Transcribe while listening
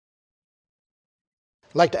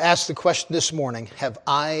I'd like to ask the question this morning, have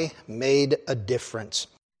I made a difference?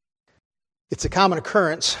 It's a common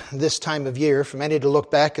occurrence this time of year for many to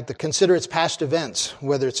look back at consider its past events,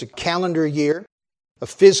 whether it's a calendar year, a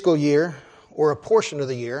fiscal year, or a portion of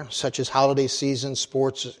the year, such as holiday season,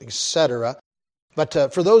 sports, etc.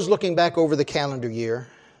 But for those looking back over the calendar year,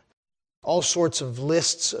 all sorts of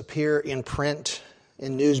lists appear in print,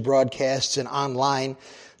 in news broadcasts, and online,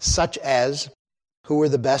 such as who were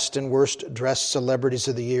the best and worst dressed celebrities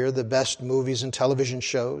of the year, the best movies and television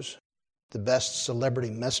shows, the best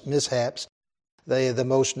celebrity mishaps, the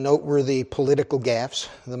most noteworthy political gaffes,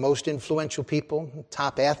 the most influential people,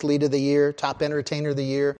 top athlete of the year, top entertainer of the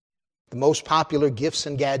year, the most popular gifts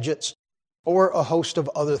and gadgets, or a host of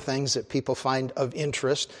other things that people find of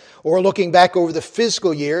interest. Or looking back over the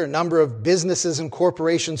fiscal year, a number of businesses and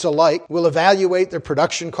corporations alike will evaluate their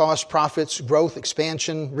production costs, profits, growth,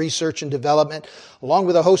 expansion, research and development, along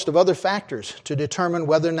with a host of other factors to determine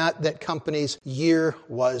whether or not that company's year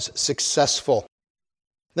was successful.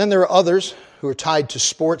 Then there are others who are tied to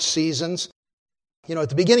sports seasons. You know, at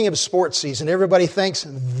the beginning of a sports season, everybody thinks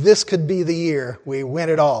this could be the year we win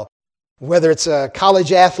it all. Whether it's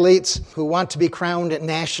college athletes who want to be crowned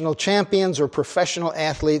national champions or professional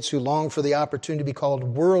athletes who long for the opportunity to be called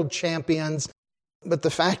world champions. But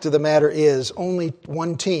the fact of the matter is only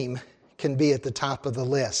one team can be at the top of the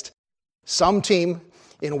list. Some team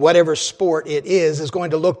in whatever sport it is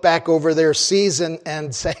going to look back over their season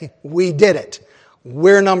and say, we did it.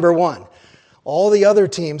 We're number one. All the other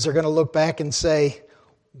teams are going to look back and say,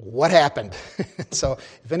 what happened? So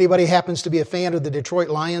if anybody happens to be a fan of the Detroit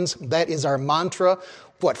Lions, that is our mantra.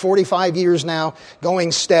 45 years now,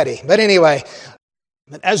 going steady. But anyway,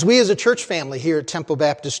 as we as a church family here at Temple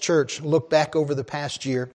Baptist Church look back over the past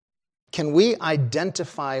year, can we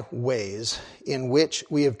identify ways in which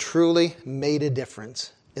we have truly made a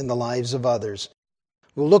difference in the lives of others?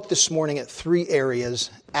 We'll look this morning at 3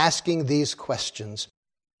 areas asking these questions.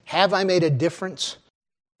 Have I made a difference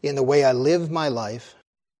in the way I live my life?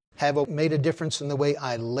 Have I made a difference in the way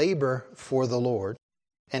I labor for the Lord?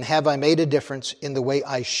 And have I made a difference in the way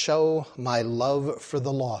I show my love for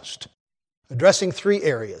the lost? Addressing 3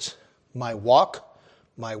 areas: my walk,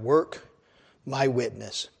 my work, my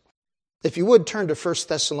witness. If you would turn to 1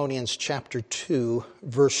 Thessalonians chapter 2,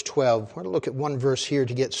 verse 12. We're going to look at one verse here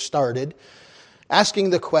to get started. Asking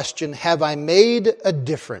the question, have I made a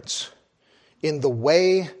difference in the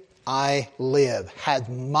way I live? Has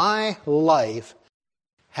my life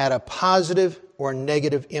had a positive or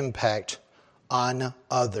negative impact on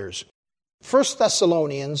others? 1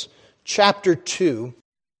 Thessalonians chapter 2,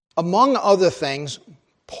 among other things,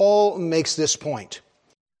 Paul makes this point.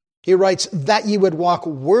 He writes, that ye would walk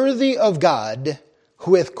worthy of God,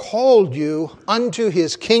 who hath called you unto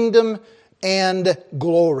his kingdom and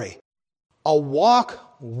glory. A walk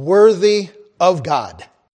worthy of God.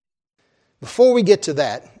 Before we get to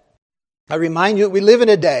that, I remind you that we live in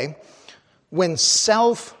a day when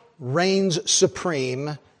self reigns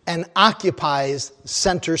supreme and occupies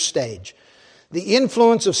center stage. The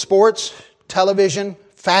influence of sports, television,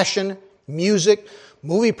 fashion, music,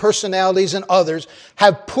 movie personalities, and others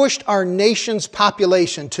have pushed our nation's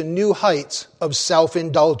population to new heights of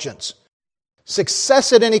self-indulgence.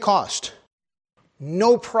 Success at any cost.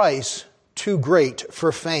 No price too great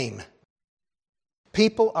for fame.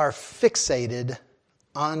 People are fixated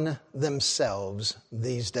on themselves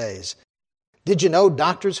these days. Did you know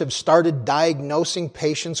doctors have started diagnosing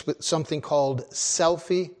patients with something called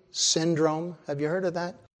selfie syndrome? Have you heard of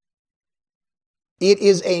that? It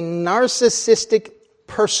is a narcissistic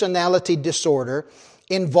personality disorder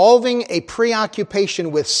involving a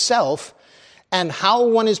preoccupation with self and how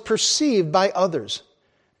one is perceived by others.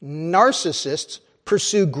 Narcissists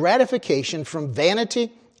pursue gratification from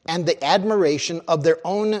vanity and the admiration of their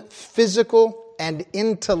own physical and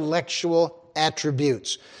intellectual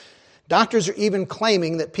attributes. Doctors are even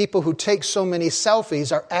claiming that people who take so many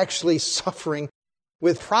selfies are actually suffering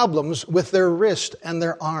with problems with their wrist and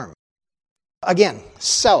their arm. Again,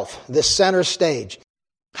 self, the center stage.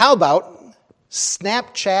 How about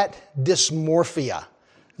Snapchat dysmorphia? Have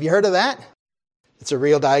you heard of that? It's a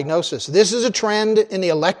real diagnosis. This is a trend in the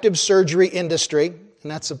elective surgery industry,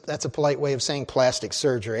 and that's a polite way of saying plastic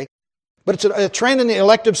surgery. But it's a trend in the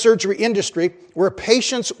elective surgery industry where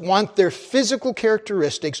patients want their physical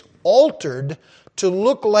characteristics altered to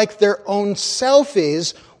look like their own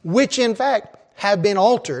selfies, which in fact have been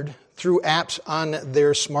altered through apps on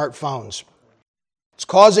their smartphones. It's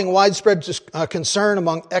causing widespread concern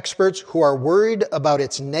among experts who are worried about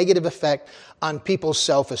its negative effect on people's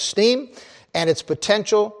self-esteem and its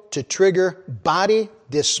potential to trigger body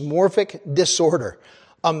dysmorphic disorder.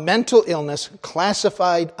 a mental illness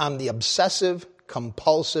classified on the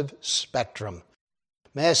obsessive-compulsive spectrum.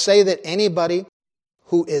 May I say that anybody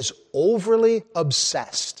who is overly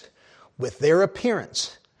obsessed with their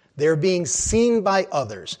appearance, they're being seen by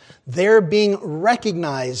others, they're being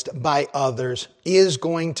recognized by others, is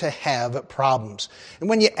going to have problems. And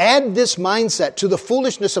when you add this mindset to the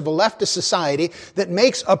foolishness of a leftist society that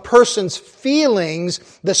makes a person's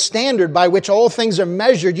feelings the standard by which all things are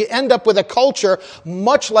measured, you end up with a culture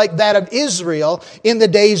much like that of Israel in the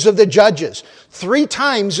days of the Judges. 3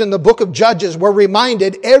 times in the book of Judges we're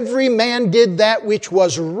reminded every man did that which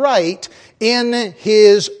was right in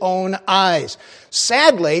his own eyes.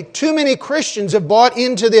 Sadly, too many Christians have bought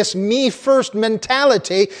into this me-first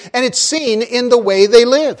mentality, and it's seen in the way they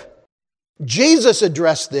live. Jesus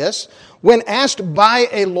addressed this when asked by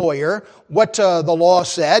a lawyer what the law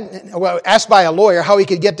said. Well, asked by a lawyer how he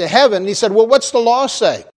could get to heaven, he said, well, what's the law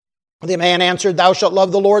say? The man answered, thou shalt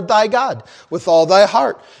love the Lord thy God with all thy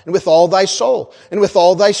heart, and with all thy soul, and with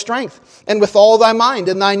all thy strength, and with all thy mind,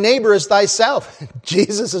 and thy neighbor as thyself.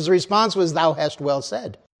 Jesus' response was, thou hast well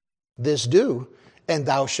said. This do, and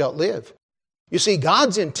thou shalt live. You see,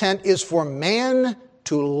 God's intent is for man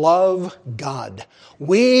to love God.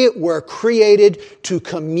 We were created to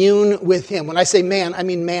commune with Him. When I say man, I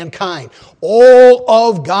mean mankind. All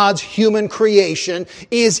of God's human creation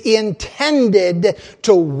is intended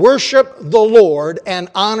to worship the Lord and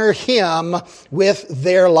honor Him with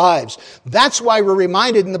their lives. That's why we're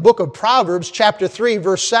reminded in the book of Proverbs, chapter 3,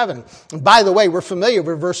 verse 7. And by the way, we're familiar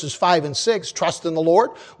with verses 5 and 6. Trust in the Lord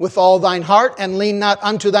with all thine heart, and lean not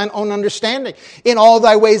unto thine own understanding. In all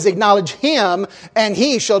thy ways acknowledge Him, and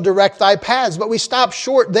He shall direct thy paths. But we stop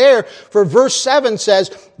short there, for verse 7 says,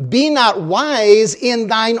 be not wise in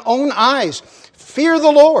thine own eyes. Fear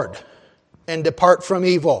the Lord and depart from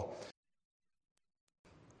evil.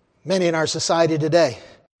 Many in our society today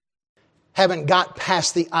haven't got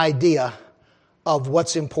past the idea of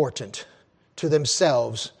what's important to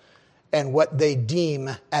themselves and what they deem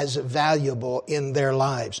as valuable in their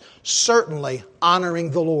lives. Certainly,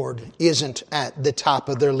 honoring the Lord isn't at the top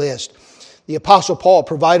of their list. The Apostle Paul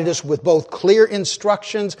provided us with both clear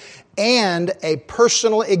instructions and a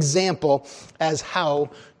personal example as how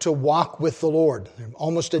to walk with the Lord. There are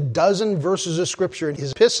almost a dozen verses of Scripture in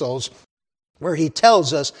his epistles where he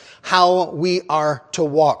tells us how we are to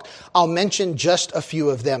walk. I'll mention just a few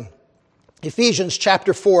of them. Ephesians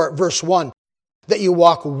chapter 4, verse 1, that you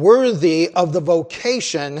walk worthy of the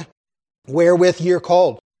vocation wherewith you're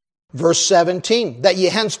called. Verse 17, that ye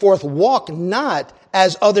henceforth walk not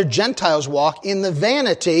as other Gentiles walk in the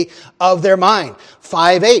vanity of their mind.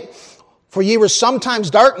 5:8, for ye were sometimes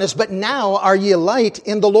darkness, but now are ye light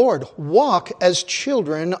in the Lord. Walk as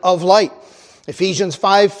children of light. Ephesians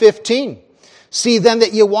 5:15, see then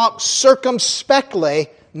that ye walk circumspectly,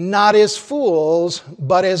 not as fools,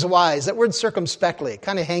 but as wise. That word circumspectly, it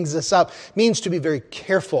kind of hangs this up. It means to be very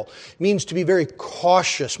careful. It means to be very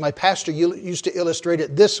cautious. My pastor used to illustrate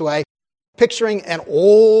it this way, picturing an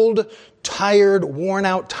old, tired,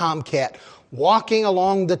 worn-out tomcat walking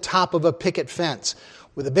along the top of a picket fence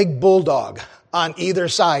with a big bulldog on either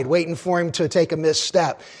side, waiting for him to take a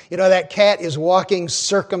misstep. You know, that cat is walking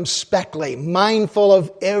circumspectly, mindful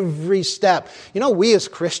of every step. You know, we as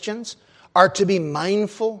Christians are to be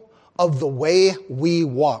mindful of the way we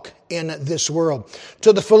walk in this world.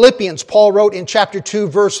 To the Philippians, Paul wrote in chapter 2,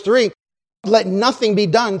 verse 3, let nothing be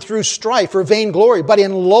done through strife or vainglory, but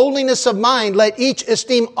in lowliness of mind, let each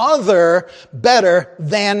esteem other better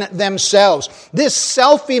than themselves. This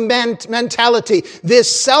selfie mentality, this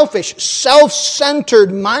selfish, self-centered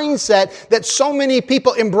mindset that so many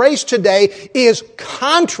people embrace today is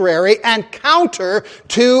contrary and counter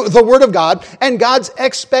to the Word of God and God's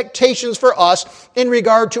expectations for us in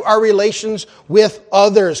regard to our relations with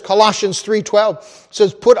others. Colossians 3:12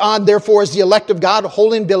 says, put on therefore as the elect of God,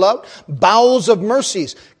 holy and beloved, bowels of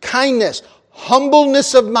mercies, kindness,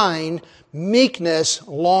 humbleness of mind, meekness,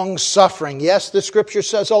 long-suffering. Yes, the Scripture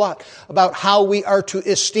says a lot about how we are to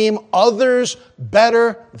esteem others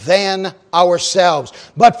better than ourselves.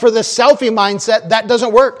 But for the selfie mindset, that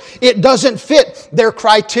doesn't work. It doesn't fit their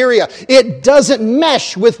criteria. It doesn't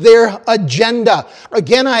mesh with their agenda.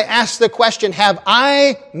 Again, I ask the question, have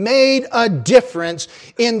I made a difference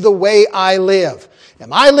in the way I live?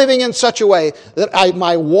 Am I living in such a way that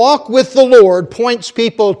my walk with the Lord points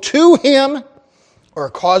people to Him or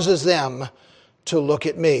causes them to look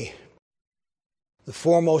at me? The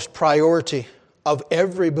foremost priority of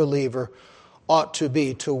every believer ought to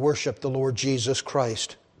be to worship the Lord Jesus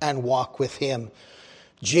Christ and walk with Him.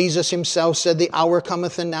 Jesus Himself said, the hour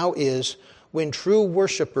cometh and now is when true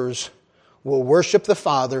worshipers will worship the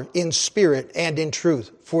Father in spirit and in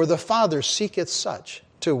truth, for the Father seeketh such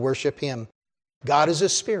to worship him. God is a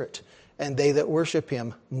spirit, and they that worship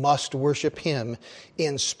him must worship him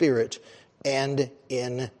in spirit and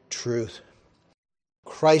in truth.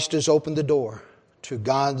 Christ has opened the door to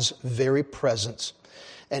God's very presence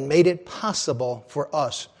and made it possible for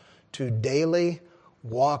us to daily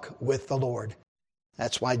walk with the Lord.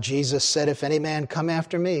 That's why Jesus said, if any man come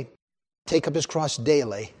after me, take up his cross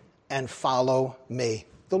daily and follow me.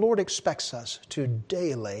 The Lord expects us to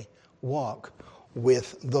daily walk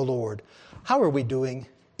with the Lord. How are we doing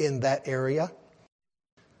in that area?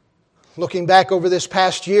 Looking back over this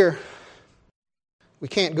past year, we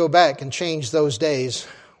can't go back and change those days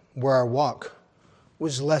where our walk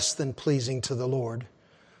was less than pleasing to the Lord.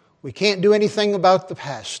 We can't do anything about the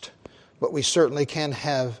past, but we certainly can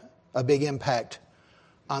have a big impact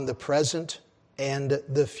on the present and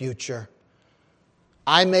the future.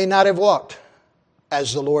 I may not have walked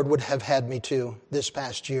as the Lord would have had me to this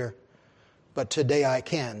past year, but today I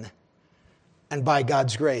can. And by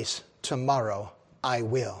God's grace, tomorrow I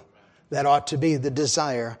will. That ought to be the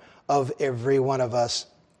desire of every one of us.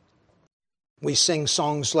 We sing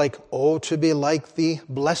songs like, "Oh, to be like the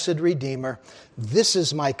blessed Redeemer. This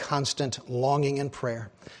is my constant longing and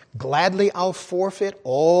prayer. Gladly I'll forfeit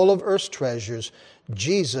all of earth's treasures,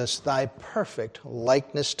 Jesus, thy perfect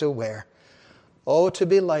likeness to wear. Oh, to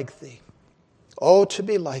be like thee. Oh, to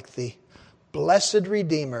be like thee. Blessed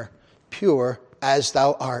Redeemer, pure as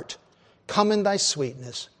thou art. Come in thy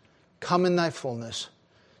sweetness. Come in thy fullness.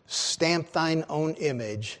 Stamp thine own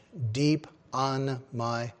image deep on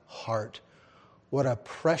my heart." What a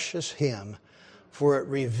precious hymn, for it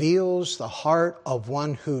reveals the heart of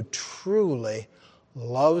one who truly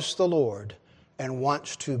loves the Lord and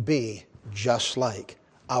wants to be just like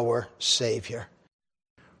our Savior.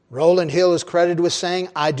 Rowland Hill is credited with saying,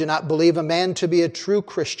 "I do not believe a man to be a true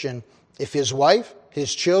Christian if his wife,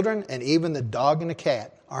 his children, and even the dog and the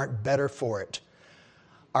cat aren't better for it.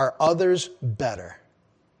 Are others better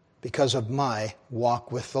because of my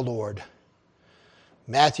walk with the Lord?"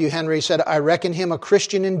 Matthew Henry said, "I reckon him a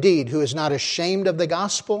Christian indeed, who is not ashamed of the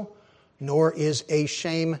gospel, nor is a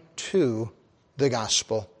shame to the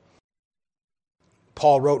gospel."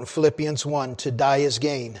 Paul wrote in Philippians 1, "To die is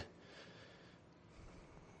gain."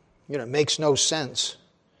 It makes no sense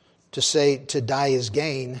to say to die is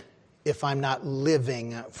gain if I'm not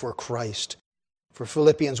living for Christ. For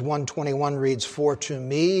Philippians 1:21 reads, "For to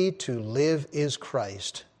me to live is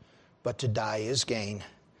Christ, but to die is gain."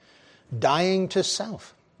 Dying to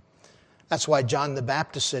self. That's why John the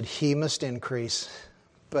Baptist said, "He must increase,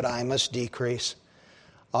 but I must decrease."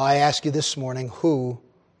 I ask you this morning, who,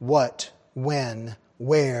 what, when,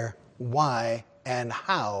 where, why, and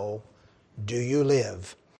how do you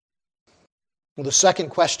live? Well, the second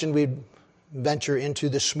question we venture into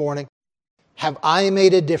this morning, have I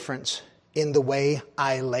made a difference in the way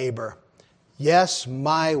I labor? Yes,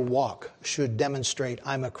 my walk should demonstrate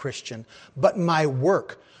I'm a Christian, but my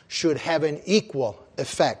work should have an equal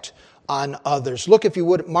effect on others. Look, if you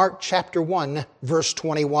would, at Mark chapter 1, verse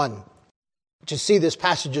 21. To see this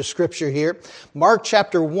passage of Scripture here, Mark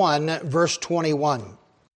chapter 1, verse 21.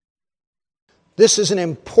 This is an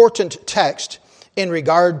important text in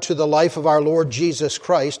regard to the life of our Lord Jesus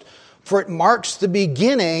Christ, for it marks the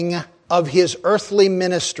beginning of his earthly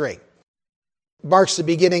ministry. Marks the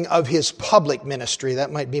beginning of his public ministry.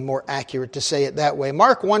 That might be more accurate to say it that way.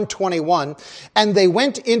 Mark 1:21, "And they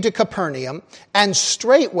went into Capernaum, and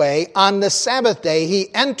straightway on the Sabbath day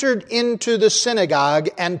he entered into the synagogue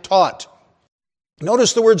and taught."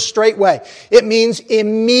 Notice the word straightway. It means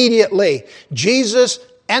immediately. Jesus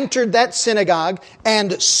entered that synagogue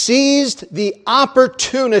and seized the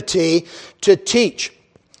opportunity to teach.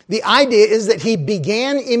 The idea is that he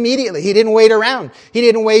began immediately. He didn't wait around. He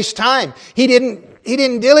didn't waste time. He didn't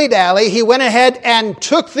dilly-dally. He went ahead and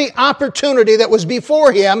took the opportunity that was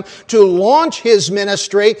before him to launch his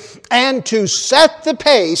ministry and to set the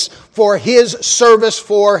pace for his service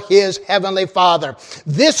for his heavenly Father.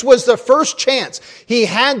 This was the first chance he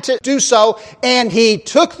had to do so, and he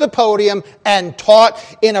took the podium and taught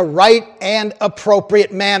in a right and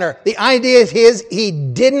appropriate manner. The idea is he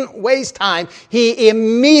didn't waste time. He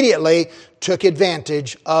immediately took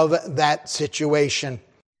advantage of that situation.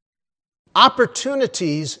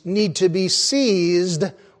 Opportunities need to be seized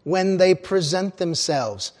when they present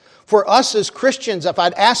themselves. For us as Christians, if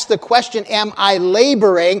I'd ask the question, am I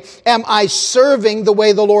laboring? Am I serving the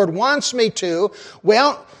way the Lord wants me to?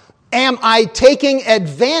 Well, am I taking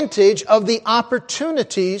advantage of the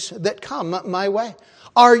opportunities that come my way?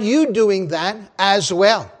 Are you doing that as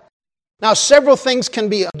well? Now, several things can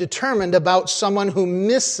be determined about someone who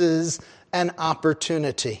misses an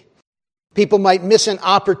opportunity. People might miss an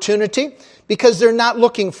opportunity because they're not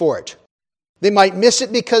looking for it. They might miss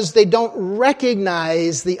it because they don't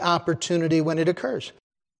recognize the opportunity when it occurs.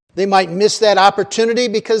 They might miss that opportunity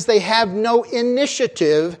because they have no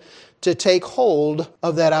initiative to take hold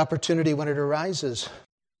of that opportunity when it arises.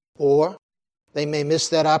 Or they may miss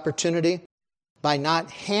that opportunity by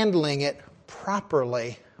not handling it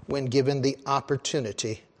properly when given the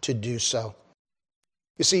opportunity to do so.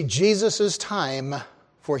 You see, Jesus' time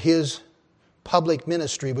for his public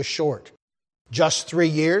ministry was short. Just 3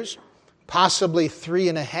 years, possibly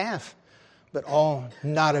 3.5, but all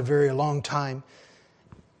not a very long time.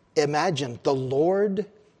 Imagine, the Lord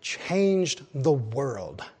changed the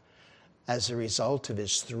world as a result of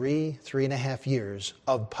his 3.5 years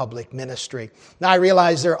of public ministry. Now I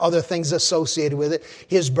realize there are other things associated with it.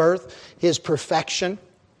 His birth, his perfection,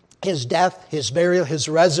 his death, his burial, his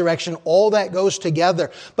resurrection, all that goes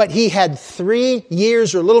together. But he had 3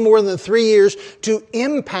 years, or a little more than 3 years, to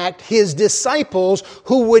impact his disciples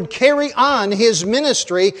who would carry on his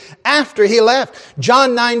ministry after he left.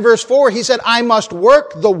 John 9 verse 4, he said, I must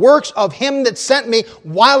work the works of him that sent me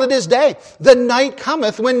while it is day. The night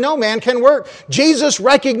cometh when no man can work. Jesus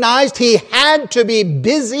recognized he had to be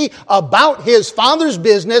busy about his Father's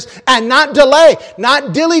business and not delay,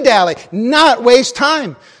 not dilly-dally, not waste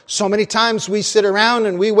time. So many times we sit around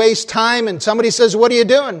and we waste time and somebody says, what are you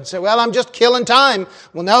doing? I say, well, I'm just killing time.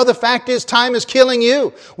 Well, no, the fact is time is killing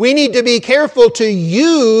you. We need to be careful to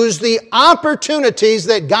use the opportunities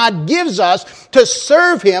that God gives us to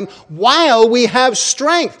serve him while we have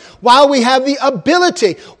strength, while we have the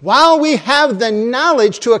ability, while we have the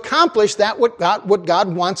knowledge to accomplish that what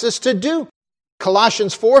God wants us to do.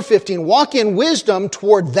 Colossians 4:15, walk in wisdom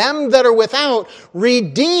toward them that are without,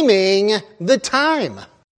 redeeming the time.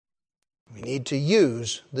 We need to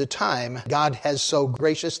use the time God has so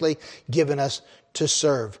graciously given us to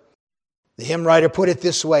serve. The hymn writer put it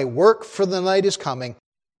this way, work for the night is coming,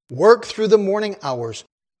 work through the morning hours,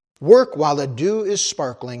 work while the dew is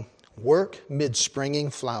sparkling, work mid springing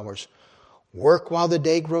flowers, work while the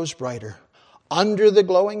day grows brighter, under the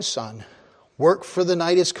glowing sun, work for the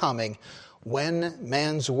night is coming, when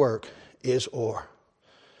man's work is o'er.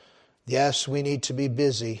 Yes, we need to be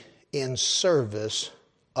busy in service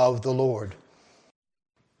of the Lord.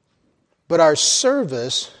 But our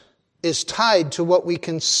service is tied to what we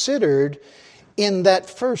considered in that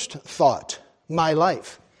first thought, my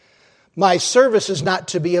life. My service is not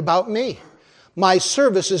to be about me. My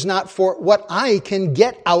service is not for what I can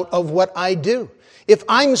get out of what I do. If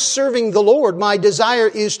I'm serving the Lord, my desire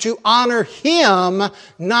is to honor him,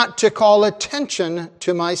 not to call attention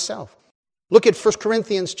to myself. Look at 1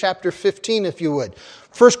 Corinthians chapter 15, if you would.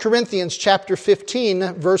 1 Corinthians chapter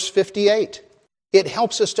 15, verse 58. It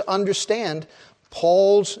helps us to understand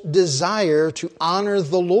Paul's desire to honor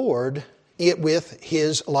the Lord with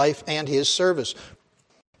his life and his service.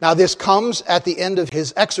 Now, this comes at the end of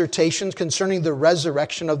his exhortations concerning the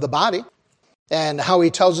resurrection of the body. And how he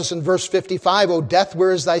tells us in verse 55, O death,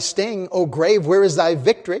 where is thy sting? O grave, where is thy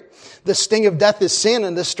victory? The sting of death is sin,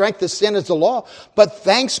 and the strength of sin is the law. But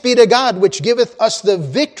thanks be to God, which giveth us the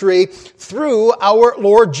victory through our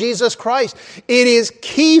Lord Jesus Christ. It is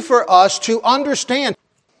key for us to understand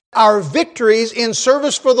our victories in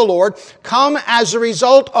service for the Lord come as a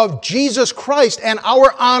result of Jesus Christ and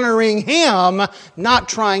our honoring him, not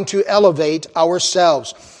trying to elevate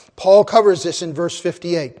ourselves. Paul covers this in verse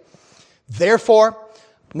 58. Therefore,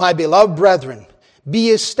 my beloved brethren,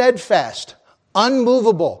 be ye steadfast,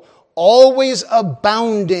 unmovable, always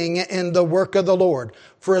abounding in the work of the Lord,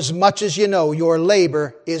 for as much as you know your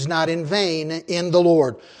labor is not in vain in the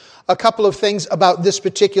Lord. A couple of things about this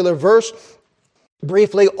particular verse.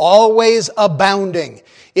 Briefly, always abounding.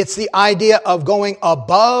 It's the idea of going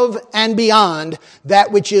above and beyond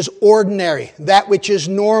that which is ordinary, that which is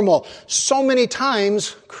normal. So many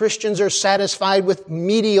times, Christians are satisfied with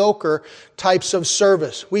mediocre types of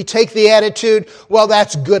service. We take the attitude, well,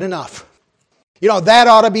 that's good enough. That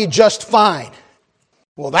ought to be just fine.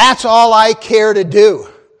 Well, that's all I care to do.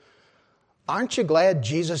 Aren't you glad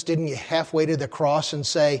Jesus didn't get halfway to the cross and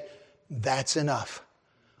say, that's enough.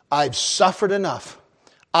 I've suffered enough.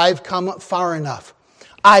 I've come far enough.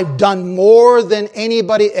 I've done more than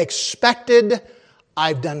anybody expected.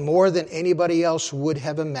 I've done more than anybody else would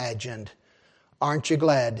have imagined. Aren't you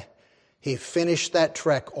glad he finished that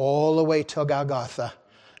trek all the way to Golgotha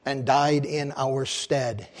and died in our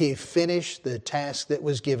stead? He finished the task that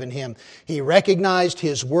was given him. He recognized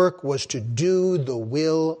his work was to do the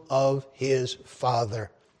will of his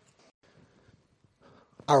Father.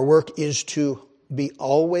 Our work is to be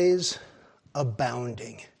always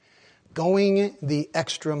abounding. going the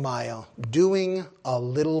extra mile, doing a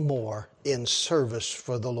little more in service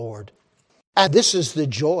for the Lord. And this is the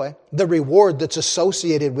joy, the reward that's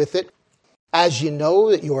associated with it, as you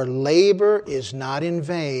know that your labor is not in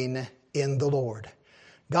vain in the Lord.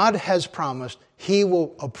 God has promised He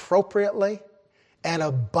will appropriately and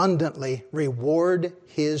abundantly reward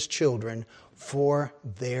His children for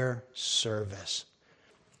their service.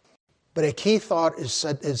 But a key thought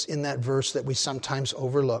is in that verse that we sometimes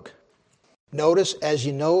overlook. Notice, as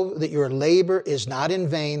you know that your labor is not in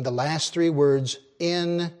vain, the last three words,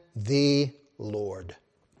 in the Lord.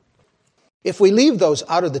 If we leave those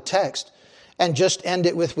out of the text and just end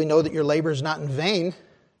it with, we know that your labor is not in vain,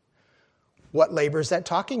 what labor is that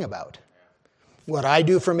talking about? What I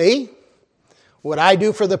do for me? What I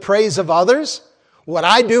do for the praise of others? What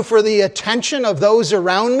I do for the attention of those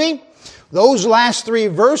around me? Those last three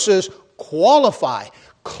verses qualify,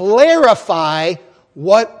 clarify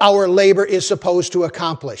what our labor is supposed to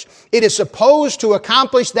accomplish. It is supposed to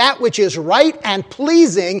accomplish that which is right and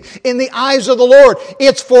pleasing in the eyes of the Lord.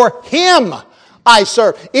 It's for Him I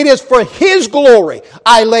serve. It is for His glory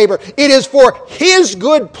I labor. It is for His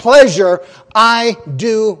good pleasure I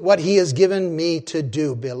do what He has given me to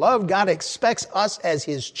do. Beloved, God expects us as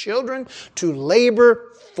His children to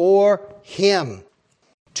labor for Him.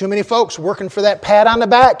 Too many folks working for that pat on the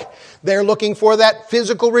back. They're looking for that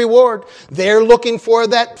physical reward. They're looking for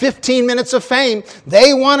that 15 minutes of fame.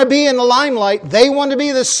 They want to be in the limelight. They want to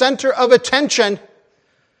be the center of attention.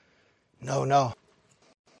 No.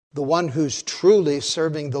 The one who's truly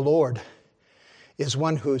serving the Lord is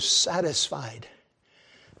one who's satisfied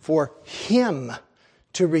for Him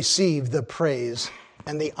to receive the praise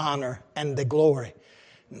and the honor and the glory.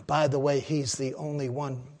 And by the way, He's the only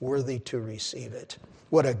one worthy to receive it.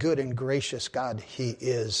 What a good and gracious God He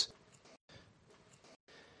is.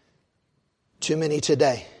 Too many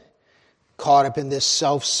today caught up in this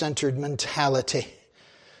self-centered mentality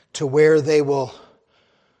to where they will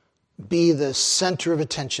be the center of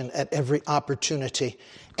attention at every opportunity.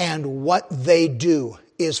 And what they do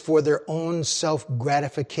is for their own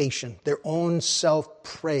self-gratification, their own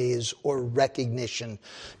self-praise or recognition.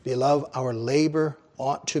 Beloved, our labor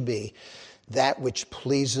ought to be that which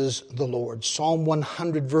pleases the Lord. Psalm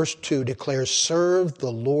 100 verse 2 declares, "Serve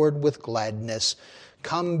the Lord with gladness.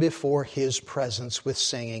 Come before His presence with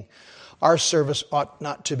singing." Our service ought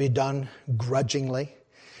not to be done grudgingly.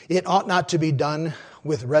 It ought not to be done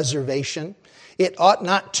with reservation. It ought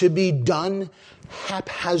not to be done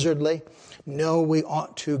haphazardly. No, we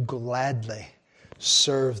ought to gladly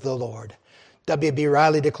serve the Lord. W.B.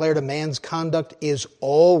 Riley declared, "A man's conduct is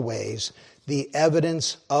always the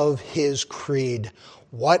evidence of his creed.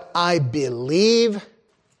 What I believe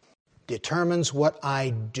determines what I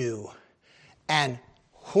do. And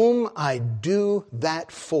whom I do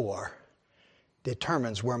that for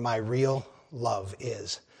determines where my real love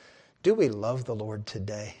is." Do we love the Lord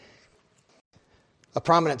today? A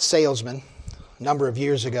prominent salesman a number of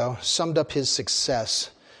years ago summed up his success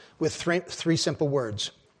with three simple words: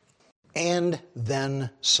 and then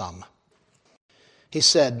some. He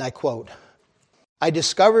said, and I quote, "I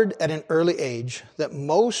discovered at an early age that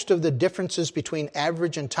most of the differences between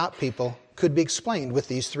average and top people could be explained with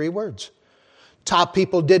these three words. Top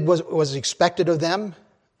people did what was expected of them,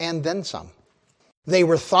 and then some. They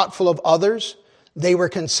were thoughtful of others, they were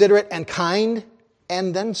considerate and kind,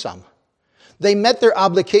 and then some. They met their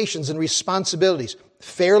obligations and responsibilities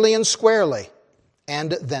fairly and squarely,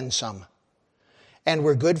 and then some. And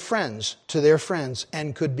were good friends to their friends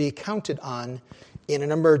and could be counted on in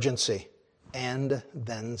an emergency, and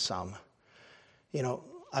then some." You know,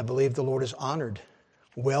 I believe the Lord is honored,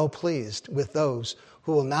 well pleased with those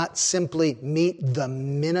who will not simply meet the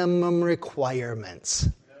minimum requirements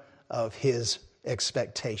of His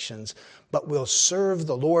expectations, but will serve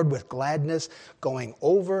the Lord with gladness, going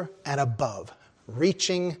over and above,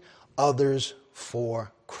 reaching others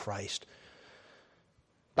for Christ.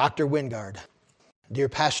 Dr. Wingard, dear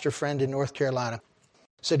pastor friend in North Carolina,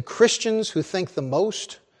 said, "Christians who think the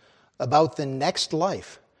most about the next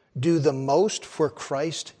life do the most for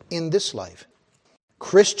Christ in this life.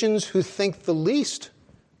 Christians who think the least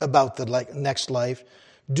about the next life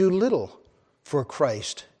do little for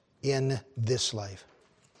Christ in this life."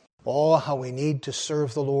 Oh, how we need to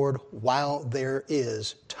serve the Lord while there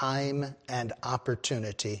is time and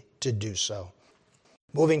opportunity to do so.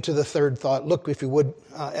 Moving to the third thought, look, if you would,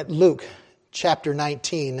 at Luke chapter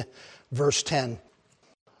 19, verse 10.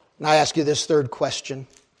 And I ask you this third question.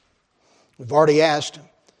 We've already asked,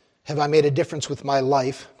 have I made a difference with my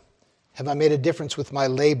life? Have I made a difference with my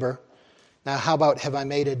labor? Now, how about have I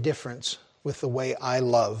made a difference with the way I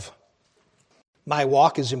love? My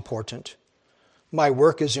walk is important. My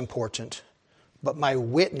work is important. But my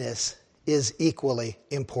witness is equally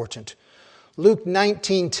important. Luke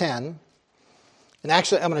 19:10, and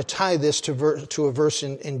actually I'm going to tie this to a verse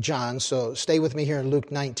in John, so stay with me here in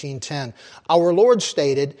Luke 19:10. Our Lord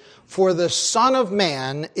stated, "For the Son of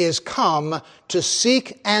Man is come to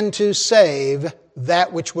seek and to save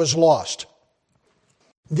that which was lost."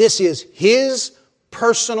 This is His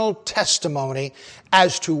personal testimony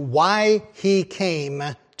as to why He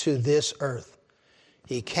came to this earth.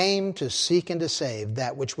 He came to seek and to save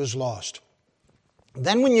that which was lost.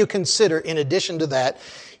 Then when you consider, in addition to that,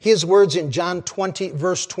 His words in John 20,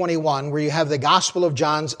 verse 21, where you have the Gospel of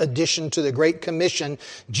John's addition to the Great Commission,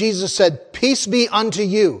 Jesus said, "Peace be unto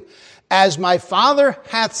you. As my Father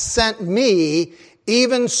hath sent me,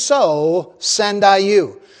 even so send I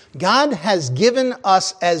you." God has given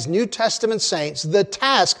us as New Testament saints the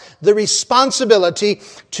task, the responsibility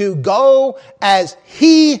to go as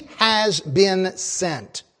He has been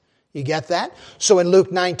sent. You get that? So in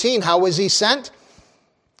Luke 19, how was He sent?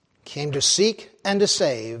 Came to seek and to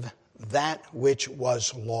save that which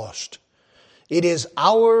was lost. It is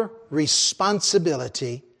our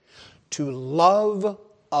responsibility to love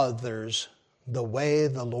others the way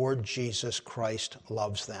the Lord Jesus Christ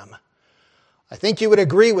loves them. I think you would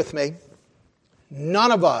agree with me.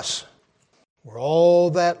 None of us were all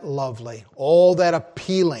that lovely, all that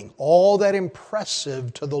appealing, all that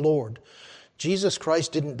impressive to the Lord. Jesus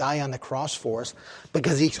Christ didn't die on the cross for us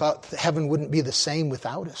because He thought heaven wouldn't be the same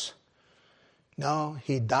without us. No,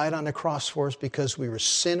 He died on the cross for us because we were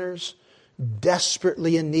sinners,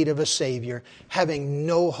 desperately in need of a Savior, having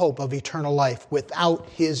no hope of eternal life without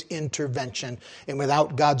His intervention and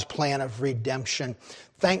without God's plan of redemption.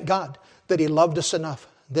 Thank God that He loved us enough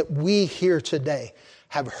that we here today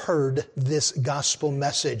have heard this gospel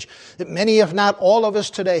message. That many, if not all of us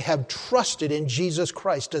today, have trusted in Jesus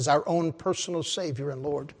Christ as our own personal Savior and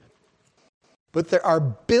Lord. But there are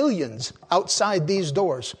billions outside these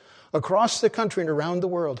doors, across the country and around the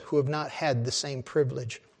world, who have not had the same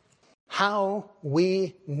privilege. How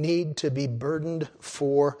we need to be burdened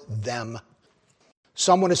for them.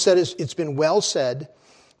 Someone has said, it's been well said,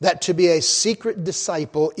 that to be a secret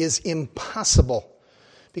disciple is impossible,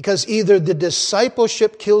 because either the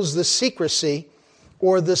discipleship kills the secrecy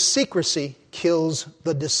or the secrecy kills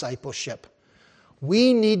the discipleship.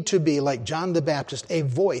 We need to be like John the Baptist, a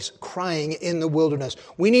voice crying in the wilderness.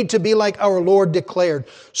 We need to be like our Lord declared,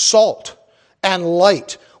 salt and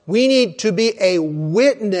light. We need to be a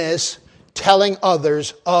witness telling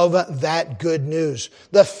others of that good news.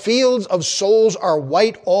 The fields of souls are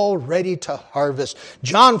white, all ready to harvest.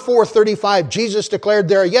 John 4:35, Jesus declared,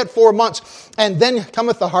 "There are yet 4 months, and then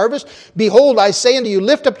cometh the harvest. Behold, I say unto you,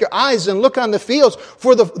 lift up your eyes and look on the fields,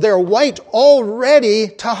 for they're white, all ready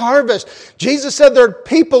to harvest." Jesus said there are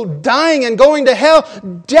people dying and going to hell,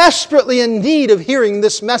 desperately in need of hearing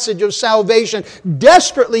this message of salvation,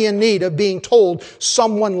 desperately in need of being told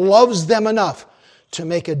someone loves them enough to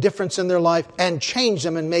make a difference in their life and change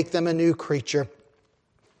them and make them a new creature.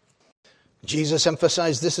 Jesus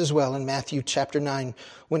emphasized this as well in Matthew chapter 9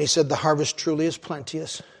 when He said, "The harvest truly is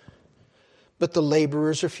plenteous, but the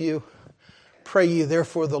laborers are few. Pray ye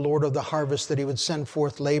therefore the Lord of the harvest that He would send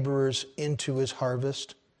forth laborers into His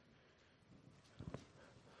harvest."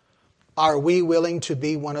 Are we willing to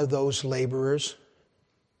be one of those laborers?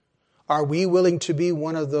 Are we willing to be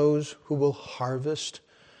one of those who will harvest?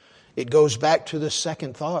 It goes back to the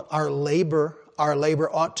second thought. Our labor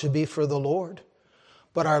ought to be for the Lord.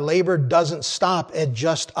 But our labor doesn't stop at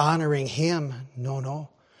just honoring Him. No.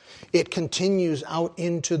 It continues out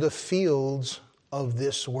into the fields of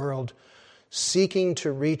this world, seeking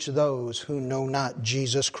to reach those who know not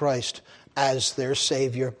Jesus Christ as their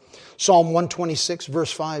Savior. Psalm 126,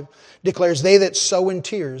 verse 5 declares, "They that sow in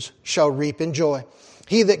tears shall reap in joy.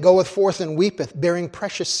 He that goeth forth and weepeth, bearing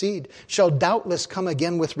precious seed, shall doubtless come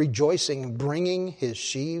again with rejoicing, bringing his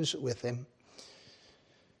sheaves with him."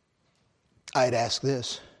 I'd ask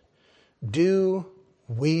this: do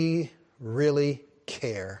we really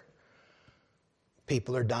care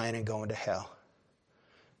people are dying and going to hell?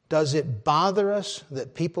 Does it bother us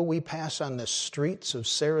that people we pass on the streets of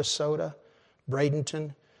Sarasota,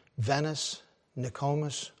 Bradenton, Venice,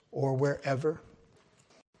 Nokomis, or wherever?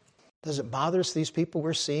 Does it bother us these people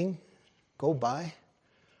we're seeing go by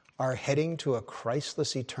are heading to a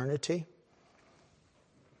Christless eternity?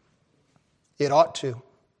 It ought to.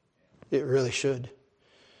 It really should.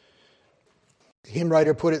 The hymn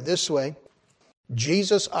writer put it this way: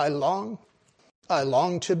 "Jesus, I long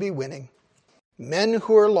to be winning men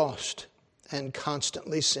who are lost and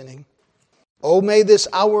constantly sinning. Oh, may this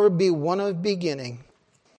hour be one of beginning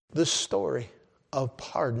the story of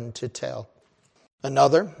pardon to tell.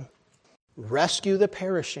 Another, rescue the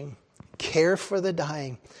perishing, care for the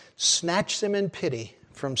dying, snatch them in pity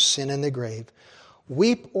from sin and the grave.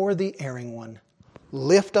 Weep o'er the erring one,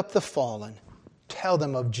 lift up the fallen, tell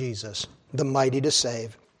them of Jesus, the mighty to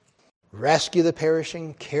save. Rescue the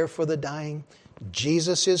perishing, care for the dying.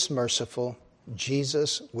 Jesus is merciful,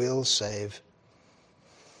 Jesus will save.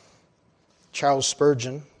 Charles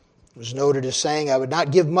Spurgeon was noted as saying, I would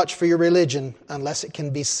not give much for your religion unless it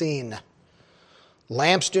can be seen.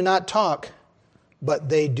 Lamps do not talk, but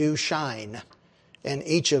they do shine. And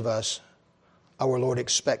each of us, our Lord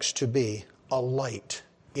expects to be a light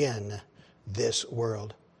in this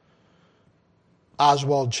world.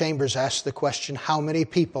 Oswald Chambers asked the question, how many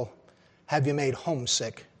people have you made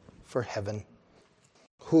homesick for heaven?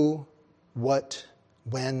 Who, what,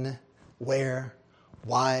 when, where,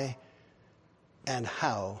 why, and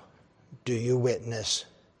how do you witness?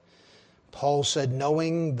 Paul said,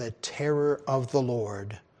 knowing the terror of the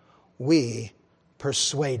Lord, we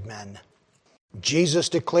persuade men. Jesus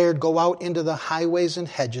declared, go out into the highways and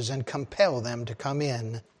hedges and compel them to come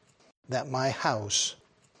in, that my house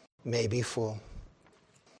may be full.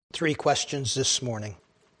 3 questions this morning.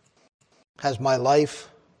 Has my life,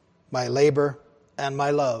 my labor, and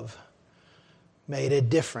my love made a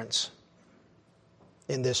difference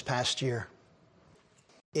in this past year?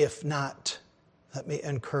 If not, let me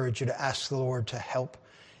encourage you to ask the Lord to help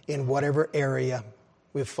in whatever area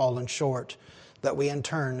we've fallen short, that we in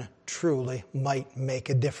turn truly might make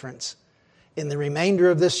a difference. In the remainder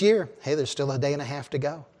of this year, hey, there's still a day and a half to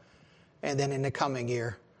go. And then in the coming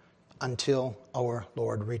year, until our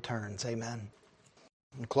Lord returns. Amen.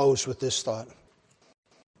 And close with this thought.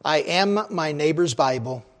 I am my neighbor's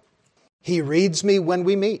Bible. He reads me when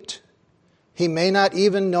we meet. He may not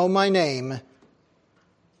even know my name,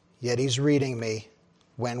 yet he's reading me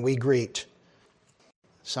when we greet.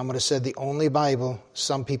 Someone has said the only Bible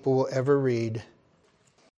some people will ever read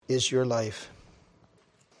is your life.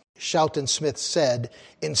 Shelton Smith said,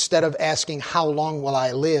 instead of asking how long will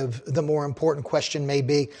I live, the more important question may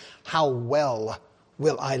be, how well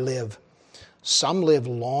will I live? Some live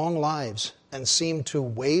long lives and seem to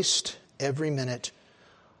waste every minute.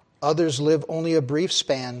 Others live only a brief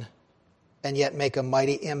span and yet make a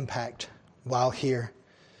mighty impact while here.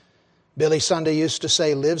 Billy Sunday used to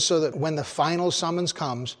say, live so that when the final summons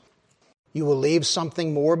comes, you will leave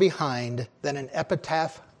something more behind than an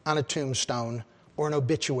epitaph on a tombstone or an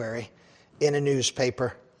obituary in a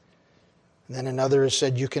newspaper. And then another has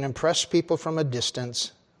said, you can impress people from a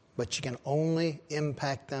distance, but you can only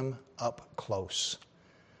impact them up close.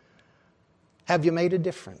 Have you made a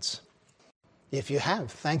difference? If you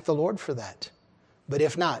have, thank the Lord for that. But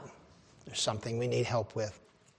if not, there's something we need help with.